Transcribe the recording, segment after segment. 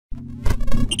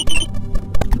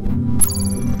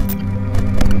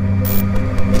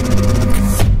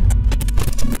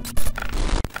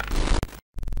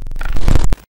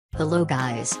Hello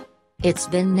guys. It's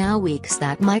been now weeks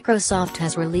that Microsoft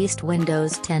has released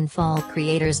Windows 10 Fall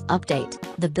Creators Update,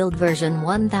 the build version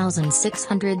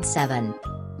 1607.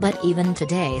 But even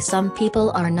today some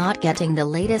people are not getting the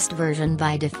latest version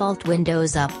by default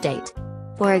Windows Update.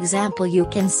 For example, you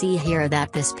can see here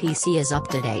that this PC is up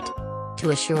to date.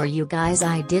 To assure you guys,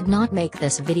 I did not make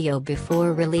this video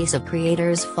before release of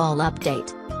Creators Fall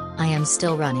Update. I am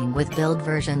still running with build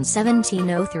version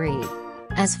 1703.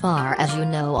 As far as you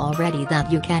know already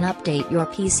that you can update your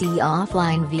PC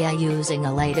offline via using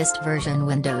a latest version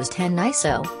Windows 10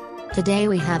 ISO. Today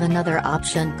we have another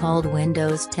option called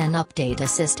Windows 10 Update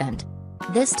Assistant.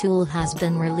 This tool has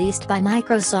been released by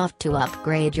Microsoft to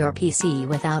upgrade your PC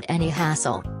without any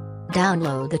hassle.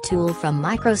 Download the tool from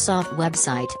Microsoft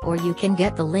website or you can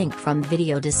get the link from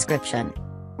video description.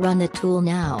 Run the tool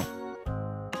now.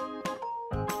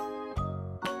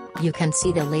 You can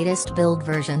see the latest build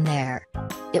version there.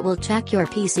 It will check your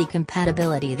PC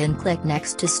compatibility, then click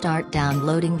Next to start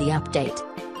downloading the update.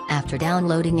 After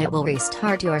downloading, it will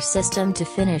restart your system to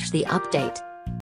finish the update.